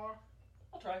to the bar?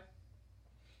 I'll try.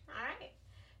 All right.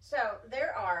 So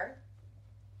there are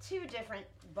 2 different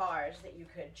bars that you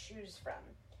could choose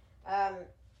from.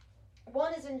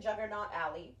 One is in Juggernaut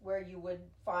Alley, where you would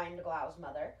find Glau's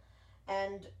mother,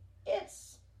 and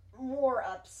it's more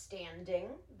upstanding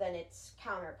than its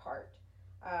counterpart.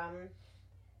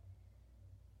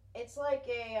 It's like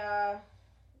a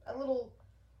little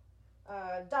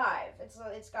dive. It's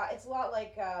a lot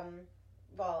like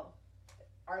well,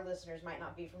 our listeners might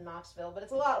not be from Knoxville, but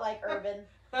it's a lot like urban.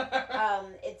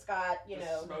 It's got,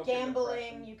 Smoking gambling,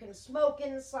 impression. you can smoke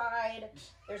inside,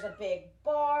 there's a big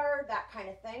bar, that kind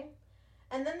of thing.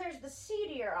 And then there's the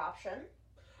seedier option.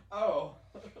 Oh,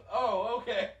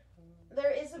 okay.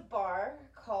 There is a bar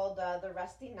called the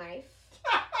Rusty Knife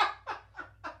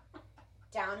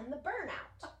down in the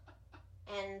Burnout.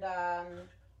 And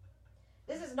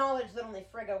this is knowledge that only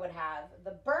Frigga would have.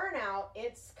 The Burnout,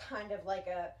 it's kind of like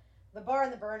the bar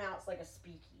in the Burnout's like a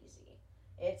speakeasy.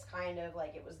 It's kind of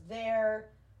like it was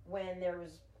there when there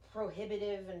was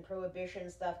prohibitive and prohibition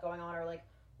stuff going on, or like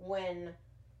when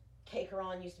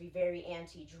Kakeron used to be very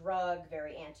anti-drug,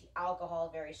 very anti-alcohol,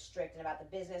 very strict about the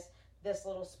business. This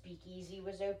little speakeasy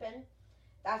was open.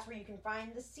 That's where you can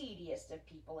find the seediest of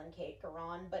people in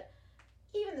Kakeron, but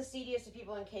even the seediest of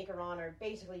people in Kakeron are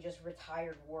basically just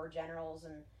retired war generals,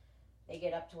 and they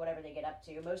get up to whatever they get up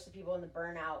to. Most of the people in the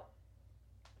Burnout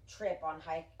trip on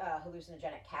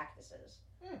hallucinogenic cactuses.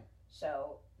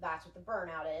 So that's what the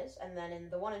Burnout is. And then in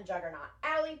the one in Juggernaut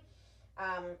Alley,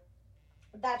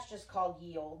 that's just called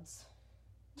Yields.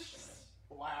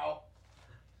 Wow.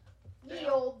 Damn.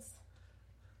 Yields.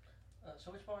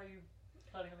 So which bar are you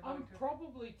planning on I'm going to?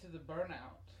 probably to the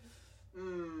Burnout.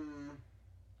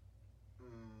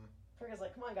 Frigga's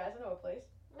like, come on guys, I know a place.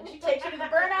 And she takes you to the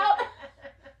Burnout.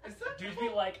 Is that Dudes be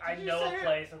like, I Did you know say a it-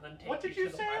 place, and then take What did you you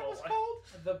to say the it final was one. called?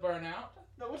 The Burnout?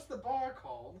 No, what's the bar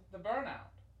called? The Burnout.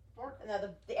 No,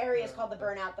 the area is called the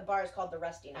Burnout. The bar is called the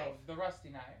Rusty Knife. Oh, the Rusty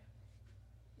Knife.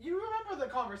 You remember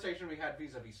the conversation we had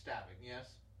vis-a-vis stabbing,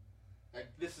 yes? Like,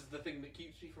 this is the thing that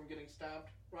keeps me from getting stabbed,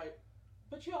 right?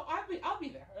 But I'll be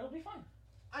there. It'll be fine.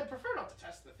 I'd prefer not to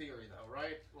test the theory, though,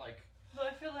 right? Like, No,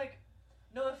 I feel like,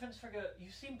 no offense, Frigga, you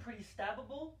seem pretty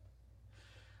stabbable.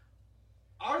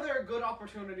 are there good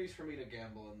opportunities for me to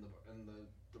gamble in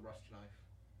the Rusty Knife?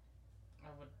 I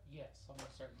would, yes,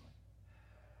 almost certainly.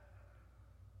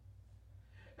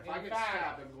 If In I get fact-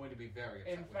 stabbed, I'm going to be very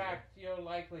upset In with fact, you're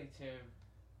likely to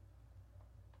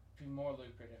be more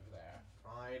lucrative there. you.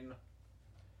 Fine.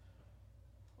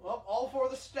 Well, all for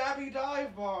the Stabby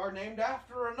Dive Bar, named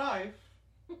after a knife.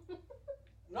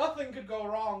 Nothing could go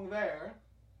wrong there.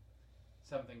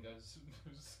 Something goes,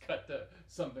 cut to,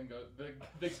 something goes,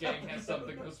 the gang has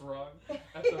something goes wrong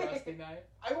at the Rusty Knife.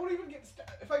 I won't even get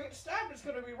stabbed. If I get stabbed, it's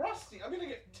going to be rusty. I'm going to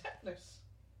get tetanus.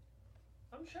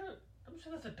 I'm sure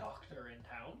there's a doctor in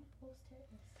town.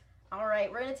 All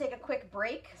right, we're going to take a quick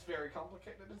break. It's very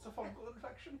complicated. It's a fungal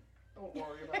infection. Don't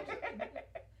worry about it.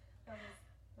 That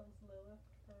was Lilith,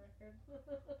 for record.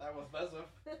 That was Bezev.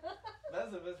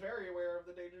 Bezev is very aware of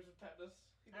the dangers of tetanus.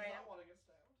 He does All right. not want to get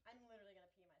stabbed. I'm literally going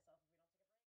to pee myself if we don't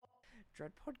take a break.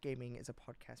 Dreadpod Gaming is a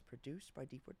podcast produced by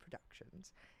Deepwood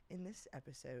Productions. In this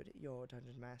episode, your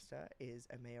Dungeon Master is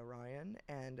Amaya Ryan,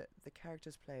 and the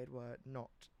characters played were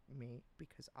not me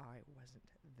because I wasn't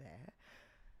there.